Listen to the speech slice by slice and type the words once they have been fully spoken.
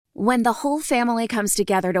When the whole family comes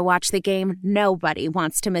together to watch the game, nobody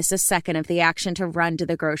wants to miss a second of the action to run to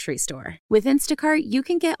the grocery store. With Instacart, you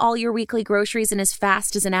can get all your weekly groceries in as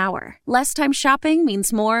fast as an hour. Less time shopping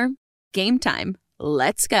means more game time.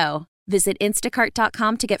 Let's go. Visit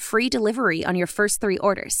instacart.com to get free delivery on your first 3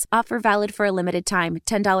 orders. Offer valid for a limited time.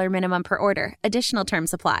 $10 minimum per order. Additional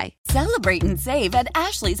terms apply. Celebrate and save at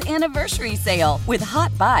Ashley's Anniversary Sale. With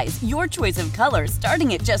Hot Buys, your choice of colors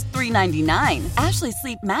starting at just $3.99. Ashley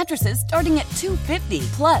Sleep mattresses starting at $2.50.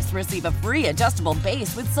 Plus, receive a free adjustable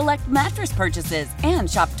base with select mattress purchases. And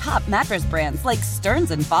shop top mattress brands like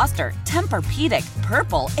Stearns & Foster, Tempur-Pedic,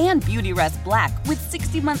 Purple, and Beautyrest Black with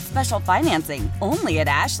 60-month special financing. Only at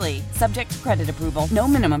Ashley. Subject to credit approval. No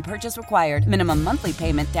minimum purchase required. Minimum monthly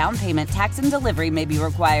payment, down payment, tax, and delivery may be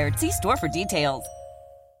required. See store for details.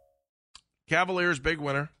 Cavaliers big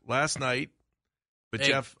winner last night. But, hey.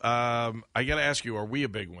 Jeff, I got to ask you, are we a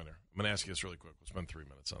big winner? I'm going to ask you this really quick. We'll spend 3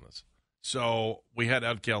 minutes on this. So we had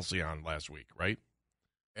Ed Kelsey on last week, right?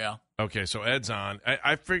 Yeah. Okay, so Ed's on.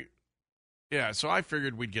 I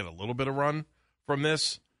figured we'd get a little bit of run from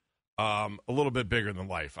this, a little bit bigger than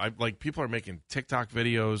life. People are making TikTok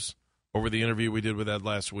videos over the interview we did with Ed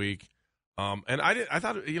last week. And I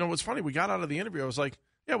thought, what's funny, we got out of the interview, I was like,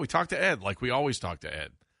 yeah, we talked to Ed like we always talk to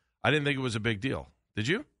Ed. I didn't think it was a big deal. Did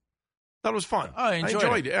you? Thought it was fun. Oh, I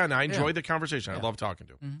enjoyed it. Yeah, and I enjoyed the conversation. I love talking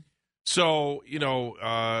to him. Mm-hmm. So,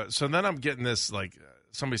 so then I'm getting this,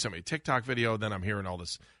 somebody sent me a TikTok video, then I'm hearing all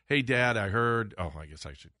this, hey, Dad, I heard, I guess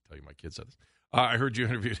I should tell you my kid said this. I heard you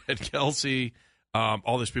interviewed Ed Kelsey.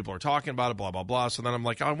 All these people are talking about it, blah, blah, blah. So then I'm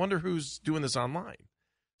like, I wonder who's doing this online.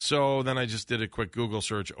 So then I just did a quick Google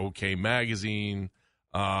search, OK Magazine,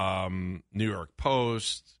 New York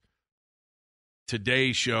Post,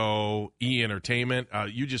 Today Show, E! Entertainment.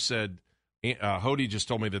 You just said, Hody just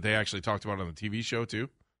told me that they actually talked about it on the TV show, too.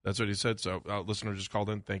 That's what he said. So listener just called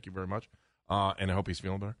in. Thank you very much. And I hope he's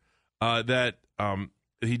feeling better. That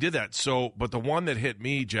he did that. So, but the one that hit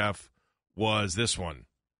me, Jeff, was this one.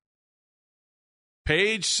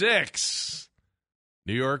 Page 6,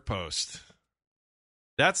 New York Post.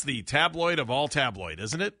 That's the tabloid of all tabloid,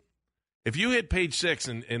 isn't it? If you hit page 6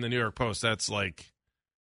 in the New York Post, that's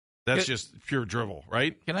just pure drivel,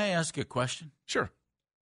 right? Can I ask a question? Sure.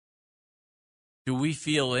 Do we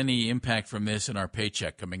feel any impact from this in our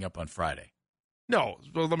paycheck coming up on Friday? No.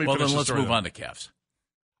 Well, then let's move on to Cavs.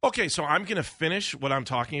 Okay, so I'm going to finish what I'm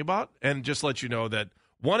talking about and just let you know that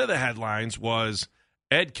one of the headlines was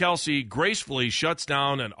Ed Kelsey gracefully shuts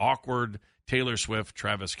down an awkward Taylor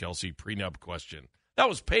Swift-Travis Kelce prenup question. That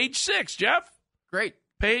was page 6, Jeff. Great.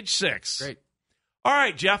 Page 6. Great. All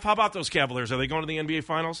right, Jeff, how about those Cavaliers? Are they going to the NBA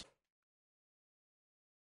Finals?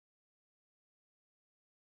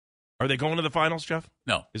 Are they going to the Finals, Jeff?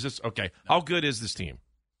 No. Is this okay? No. How good is this team?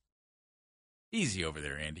 Easy over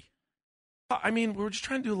there, Andy. I mean, we were just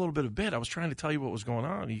trying to do a little bit of bit. I was trying to tell you what was going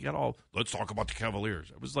on. You got all, let's talk about the Cavaliers.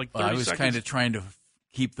 It was like 30 seconds. I was kind of trying to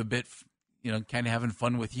keep the bit, kind of having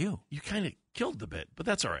fun with you. You kind of killed the bit, but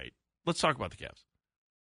that's all right. Let's talk about the Cavs.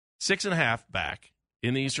 6.5 back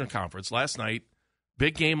in the Eastern Conference last night.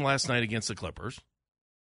 Big game last night against the Clippers.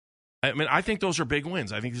 I mean, I think those are big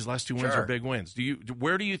wins. I think these last 2 wins are big wins.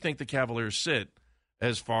 Where do you think the Cavaliers sit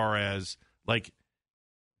as far as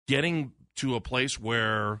getting to a place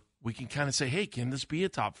where we can kind of say, hey, can this be a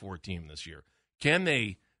top 4 team this year? Can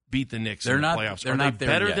they beat the Knicks in the playoffs? Are they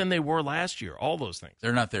better than they were last year? All those things.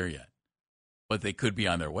 They're not there yet, but they could be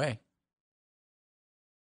on their way.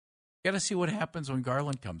 Got to see what happens when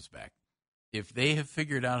Garland comes back. If they have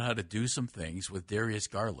figured out how to do some things with Darius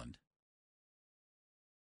Garland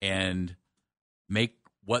and make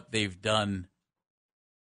what they've done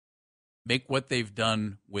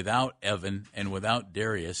without Evan and without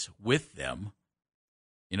Darius with them,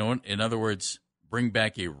 in other words, bring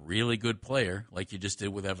back a really good player like you just did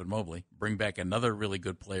with Evan Mobley, bring back another really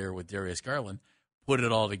good player with Darius Garland, put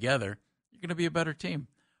it all together, you're going to be a better team.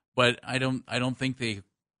 But I don't think they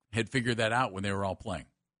had figured that out when they were all playing.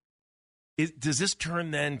 Does this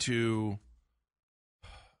turn then to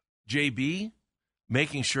JB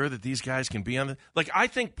making sure that these guys can be on the – I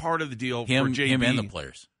think part of the deal for JB – him and the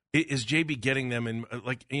players. Is JB getting them in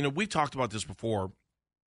 – we talked about this before,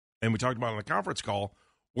 and we talked about it on the conference call,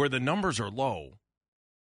 where the numbers are low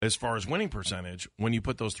as far as winning percentage when you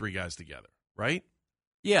put those 3 guys together, right?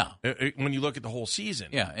 Yeah. When you look at the whole season.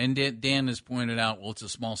 Yeah, and Dan has pointed out, well, it's a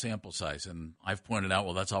small sample size, and I've pointed out,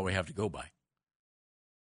 well, that's all we have to go by.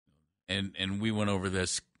 And we went over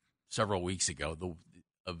this several weeks ago.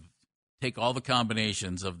 Take all the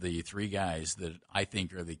combinations of the 3 guys that I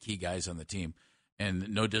think are the key guys on the team, and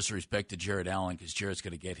no disrespect to Jared Allen because Jared's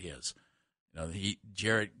going to get his.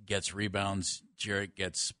 Jarrett gets rebounds, Jarrett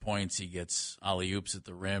gets points, he gets alley-oops at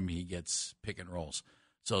the rim, he gets pick and rolls.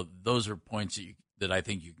 So those are points that I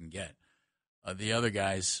think you can get. The other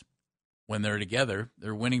guys, when they're together,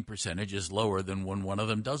 their winning percentage is lower than when one of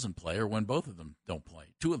them doesn't play or when both of them don't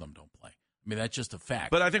play. Two of them don't play. I mean, that's just a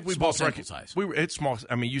fact. But I think we small both sample size. It's small.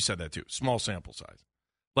 I mean, you said that too. Small sample size.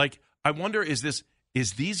 Like, I wonder, is it,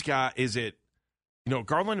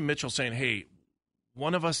 Garland and Mitchell saying, hey,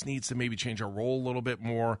 one of us needs to maybe change our role a little bit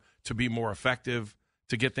more to be more effective,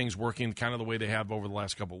 to get things working kind of the way they have over the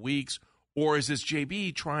last couple of weeks? Or is this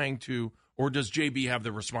JB trying to, or does JB have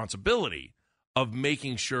the responsibility of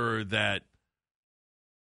making sure that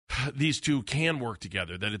these two can work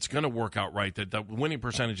together, that it's going to work out right, that the winning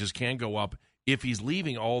percentages can go up if he's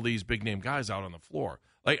leaving all these big-name guys out on the floor?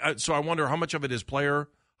 So I wonder how much of it is player,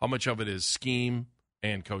 how much of it is scheme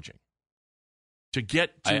and coaching to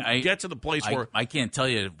get to the place where I can't tell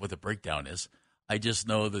you what the breakdown is. I just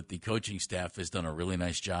know that the coaching staff has done a really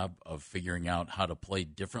nice job of figuring out how to play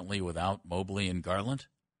differently without Mobley and Garland.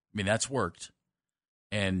 I mean, that's worked.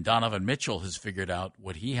 And Donovan Mitchell has figured out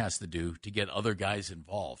what he has to do to get other guys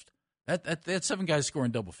involved. That 7 guys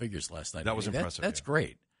scoring double figures last night. That was impressive. That's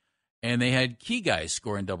great. And they had key guys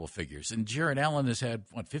scoring double figures. And Jarrett Allen has had,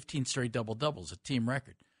 15 straight double-doubles, a team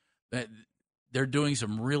record. They're doing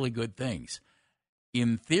some really good things.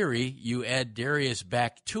 In theory, you add Darius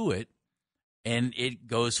back to it, and it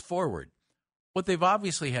goes forward. What they've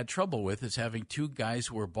obviously had trouble with is having 2 guys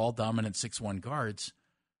who are ball-dominant 6'1" guards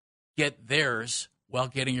get theirs while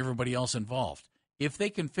getting everybody else involved. If they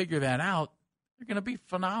can figure that out, they're going to be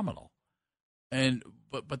phenomenal.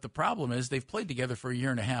 But the problem is they've played together for a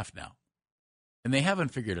year and a half now, and they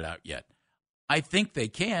haven't figured it out yet. I think they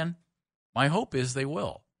can. My hope is they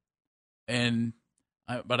will.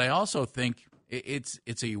 But I also think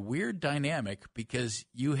it's a weird dynamic because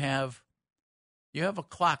you have a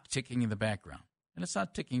clock ticking in the background, and it's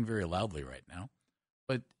not ticking very loudly right now.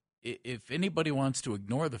 But if anybody wants to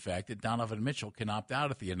ignore the fact that Donovan Mitchell can opt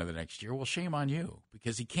out at the end of the next year, well, shame on you,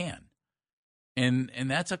 because he can. And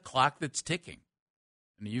that's a clock that's ticking.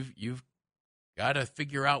 And you've got to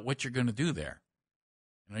figure out what you're going to do there.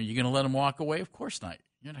 Are you going to let him walk away? Of course not.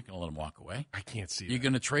 You're not going to let him walk away. I can't see You're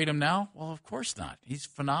going to trade him now? Well, of course not. He's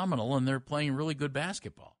phenomenal, and they're playing really good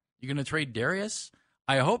basketball. You're going to trade Darius?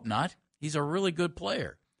 I hope not. He's a really good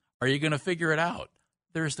player. Are you going to figure it out?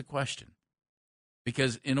 There's the question.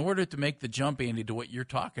 Because in order to make the jump, Andy, to what you're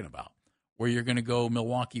talking about, where you're going to go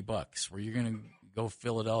Milwaukee Bucks, where you're going to go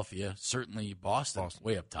Philadelphia, certainly Boston,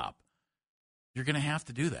 way up top, you're going to have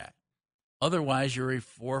to do that. Otherwise, you're a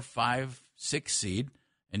 4, 5, 6 seed,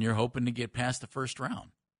 and you're hoping to get past the first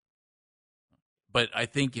round. But I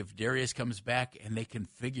think if Darius comes back and they can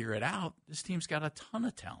figure it out, this team's got a ton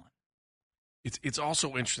of talent. It's also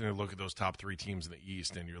interesting to look at those top 3 teams in the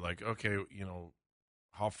East, and you're like, okay,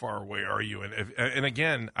 how far away are you? And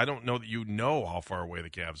again, I don't know that you know how far away the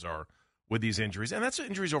Cavs are with these injuries, and that's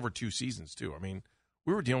injuries over 2 seasons too. I mean,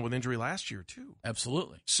 we were dealing with injury last year too.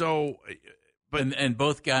 Absolutely. So, but and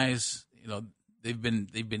both guys, they've been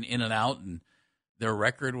in and out, and their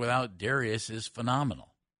record without Darius is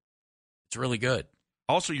phenomenal. It's really good.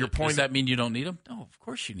 Also, your point. Does that mean you don't need him? No, of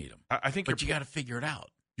course you need him. I think, but you got to figure it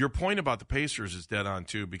out. Your point about the Pacers is dead on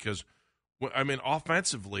too, because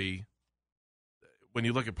offensively, when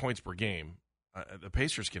you look at points per game, the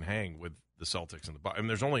Pacers can hang with the Celtics and the Bucks. I mean,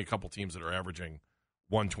 there's only a couple teams that are averaging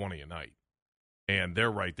 120 a night, and they're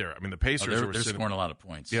right there. I mean, the Pacers they're scoring a lot of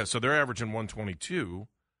points. Yeah, so they're averaging 122.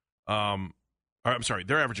 I'm sorry,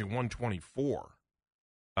 they're averaging 124.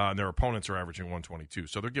 And their opponents are averaging 122,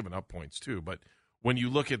 so they're giving up points too. But when you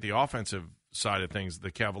look at the offensive side of things, the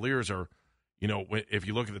Cavaliers are, if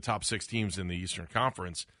you look at the top 6 teams in the Eastern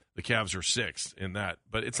Conference, the Cavs are 6th in that,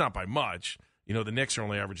 but it's not by much. The Knicks are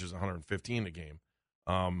only averages 115 a game.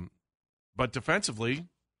 But defensively,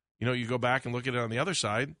 you go back and look at it on the other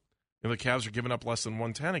side, the Cavs are giving up less than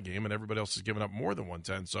 110 a game, and everybody else is giving up more than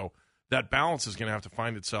 110. So that balance is going to have to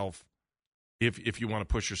find itself if you want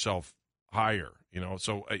to push yourself higher.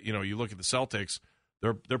 So you look at the Celtics,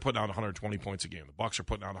 they're putting out 120 points a game. The Bucks are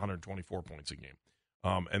putting out 124 points a game.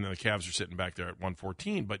 And then the Cavs are sitting back there at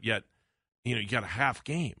 114. But yet, you got a half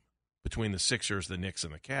game between the Sixers, the Knicks,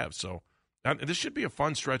 and the Cavs. So this should be a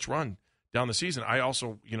fun stretch run down the season. I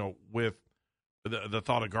also, with the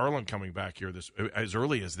thought of Garland coming back here as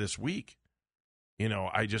early as this week,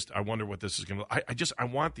 I wonder what this is going to. I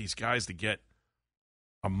want these guys to get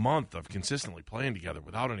a month of consistently playing together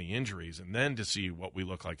without any injuries, and then to see what we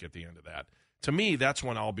look like at the end of that. To me, that's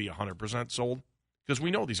when I'll be 100% sold, because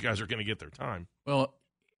we know these guys are going to get their time. Well,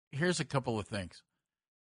 here's a couple of things.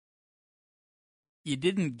 you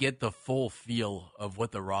didn't get the full feel of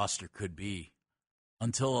what the roster could be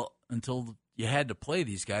until you had to play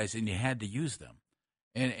these guys and you had to use them.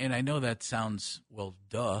 And I know that sounds, well,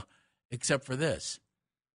 duh, except for this.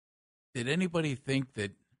 Did anybody think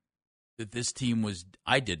that this team was –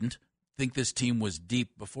 I didn't think this team was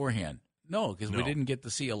deep beforehand. No, because we didn't get to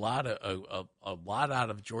see a lot out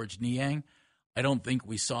of George Niang. I don't think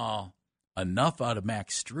we saw enough out of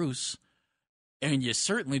Max Strus. And you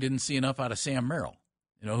certainly didn't see enough out of Sam Merrill,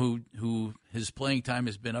 who his playing time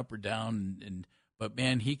has been up or down, but,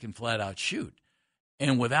 man, he can flat out shoot.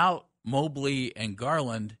 And without Mobley and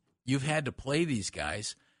Garland, you've had to play these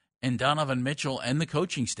guys, and Donovan Mitchell and the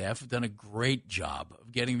coaching staff have done a great job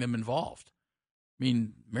of getting them involved. I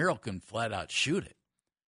mean, Merrill can flat out shoot it.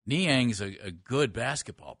 Niang's a good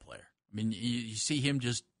basketball player. I mean, you see him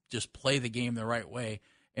just play the game the right way,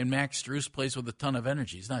 and Max Strus plays with a ton of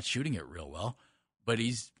energy. He's not shooting it real well, but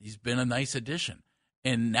he's been a nice addition.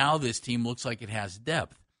 And now this team looks like it has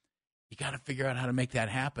depth. You got to figure out how to make that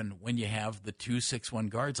happen when you have the 2 6'1"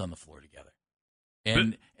 guards on the floor together.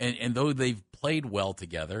 And though they've played well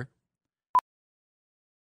together.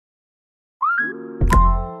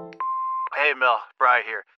 Hey, Mel, Bri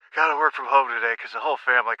here. Gotta work from home today because the whole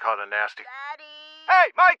family caught a nasty. Daddy!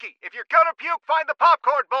 Hey, Mikey, if you're gonna puke, find the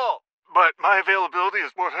popcorn bowl. But my availability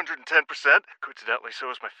is 110%. Coincidentally,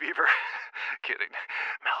 so is my fever. Kidding.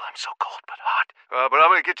 Mel, I'm so cold but hot. But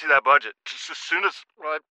I'm gonna get you that budget just as soon as...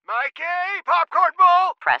 Mikey, popcorn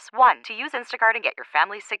bowl! Press 1 to use Instacart and get your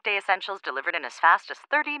family sick day essentials delivered in as fast as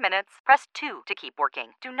 30 minutes. Press 2 to keep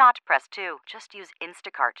working. Do not press 2. Just use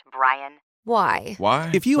Instacart, Brian. Why?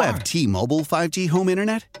 If you have T-Mobile 5G home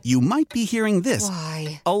internet, you might be hearing this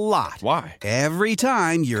Why? a lot. Why? Every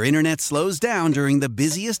time your internet slows down during the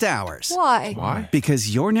busiest hours. Why?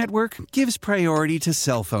 Because your network gives priority to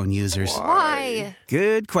cell phone users. Why?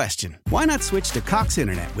 Good question. Why not switch to Cox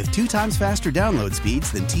Internet with 2 times faster download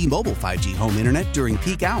speeds than T-Mobile 5G home internet during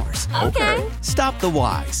peak hours? Okay. Stop the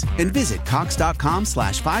whys and visit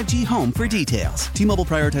cox.com/5G home for details. T-Mobile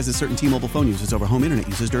prioritizes certain T-Mobile phone users over home internet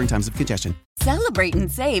users during times of congestion. Celebrate and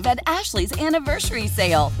save at Ashley's Anniversary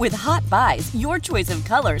Sale. With Hot Buys, your choice of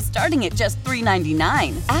colors starting at just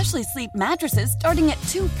 $3.99. Ashley Sleep mattresses starting at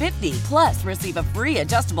 $2.50. Plus, receive a free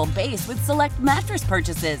adjustable base with select mattress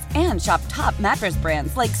purchases. And shop top mattress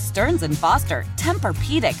brands like Stearns & Foster,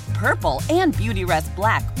 Tempur-Pedic, Purple, and Beautyrest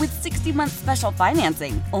Black with 60-month special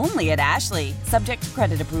financing. Only at Ashley. Subject to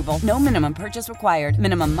credit approval. No minimum purchase required.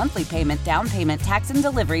 Minimum monthly payment, down payment, tax, and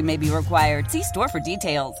delivery may be required. See store for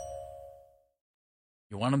details.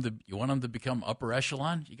 You want them to become upper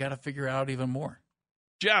echelon? You got to figure out even more.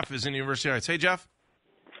 Jeff is in University Heights. Hey, Jeff.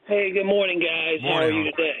 Hey, good morning, guys. Morning. How are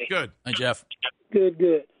you today? Good. Hi, Jeff.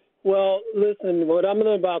 Good. Well, listen, what I'm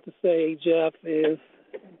about to say, Jeff, is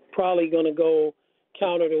probably going to go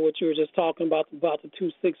counter to what you were just talking about the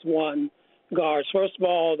 2-6-1 guards. First of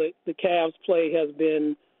all, the Cavs' play has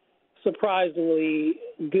been surprisingly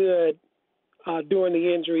good during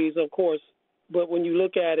the injuries, of course. But when you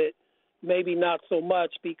look at it, maybe not so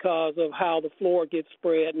much because of how the floor gets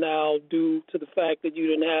spread now due to the fact that you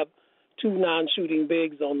didn't have 2 non-shooting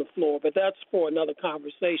bigs on the floor. But that's for another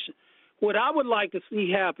conversation. What I would like to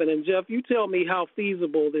see happen, and Jeff, you tell me how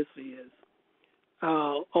feasible this is,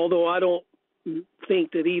 although I don't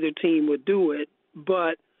think that either team would do it,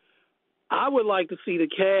 but I would like to see the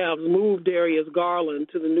Cavs move Darius Garland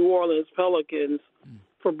to the New Orleans Pelicans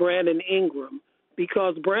for Brandon Ingram.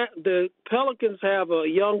 Because the Pelicans have a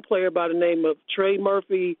young player by the name of Trey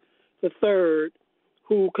Murphy III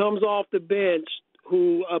who comes off the bench,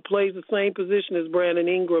 who plays the same position as Brandon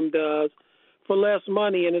Ingram does for less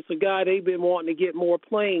money, and it's a guy they've been wanting to get more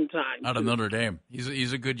playing time. Out of Notre Dame.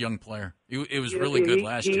 He's a good young player. It was really good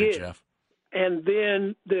last year, Jeff. And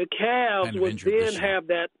then the Cavs would then have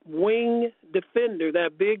that wing defender,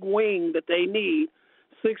 that big wing that they need,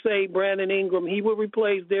 6'8" Brandon Ingram. He would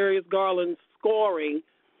replace Darius Garland's scoring.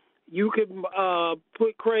 You could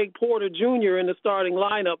put Craig Porter Jr. in the starting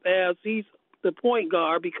lineup as he's the point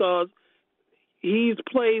guard because he's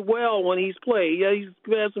played well when he's played. Yeah, he's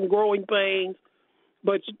had some growing pains,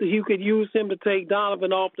 but you could use him to take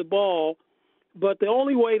Donovan off the ball. But the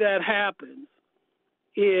only way that happens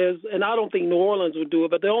is, and I don't think New Orleans would do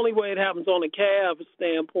it, but the only way it happens on a Cavs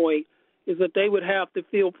standpoint is that they would have to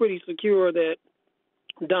feel pretty secure that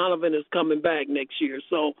Donovan is coming back next year.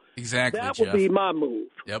 So exactly, that would be my move.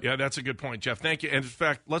 Yep. Yeah, that's a good point, Jeff. Thank you. And in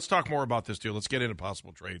fact, let's talk more about this too. Let's get into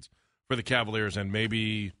possible trades for the Cavaliers and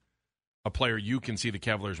maybe a player you can see the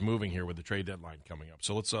Cavaliers moving here with the trade deadline coming up.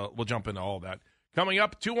 So we'll jump into all that. Coming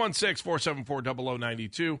up,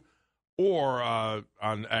 216-474-0092 Or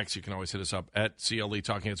on X, you can always hit us up at CLE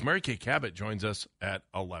Talking. It's Mary Kay Cabot joins us at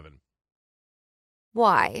 11.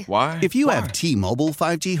 Why? If you have T-Mobile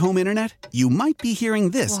 5G home internet, you might be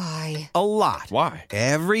hearing this Why? a lot. Why?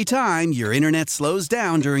 Every time your internet slows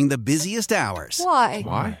down during the busiest hours.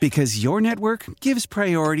 Why? Because your network gives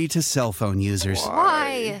priority to cell phone users.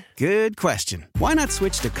 Why? Good question. Why not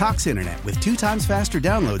switch to Cox Internet with 2 times faster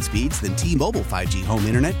download speeds than T-Mobile 5G home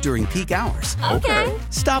internet during peak hours? Okay.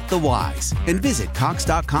 Stop the whys and visit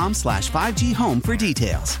cox.com/5G home for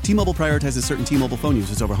details. T-Mobile prioritizes certain T-Mobile phone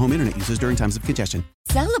users over home internet users during times of congestion.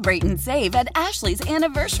 Celebrate and save at Ashley's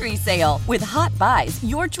Anniversary Sale. With Hot Buys,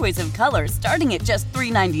 your choice of colors starting at just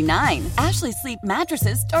 $3.99. Ashley Sleep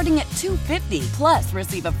mattresses starting at $2.50. Plus,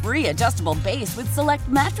 receive a free adjustable base with select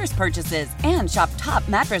mattress purchases. And shop top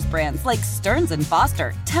mattress brands like Stearns &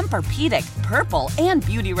 Foster, Tempur-Pedic, Purple, and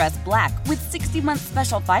Beautyrest Black with 60-month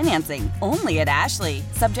special financing. Only at Ashley.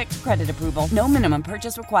 Subject to credit approval. No minimum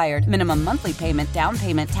purchase required. Minimum monthly payment, down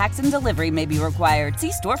payment, tax, and delivery may be required.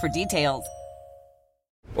 See store for details.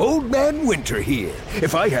 Old Man Winter here.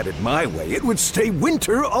 If I had it my way, it would stay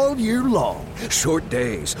winter all year long. Short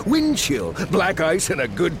days, wind chill, black ice, and a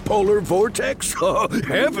good polar vortex. Oh,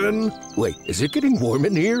 heaven. Wait, is it getting warm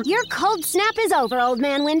in here? Your cold snap is over, Old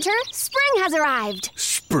Man Winter. Spring has arrived.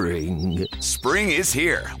 Spring. Spring is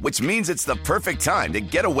here, which means it's the perfect time to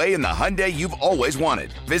get away in the Hyundai you've always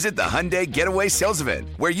wanted. Visit the Hyundai Getaway Sales Event,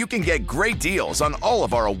 where you can get great deals on all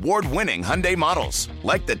of our award-winning Hyundai models,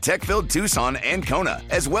 like the tech-filled Tucson and Kona,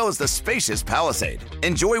 as well as the spacious Palisade.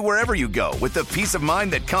 Enjoy wherever you go with the peace of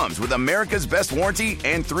mind that comes with America's best warranty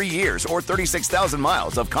and 3 years or 36,000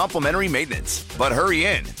 miles of complimentary maintenance. But hurry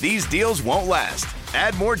in, these deals won't last.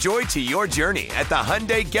 Add more joy to your journey at the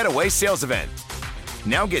Hyundai Getaway Sales Event.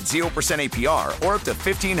 Now get 0% APR or up to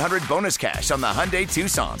 $1,500 bonus cash on the Hyundai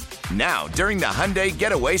Tucson. Now, during the Hyundai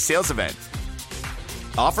Getaway Sales Event.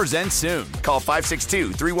 Offers end soon. Call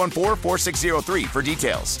 562-314-4603 for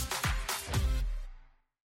details.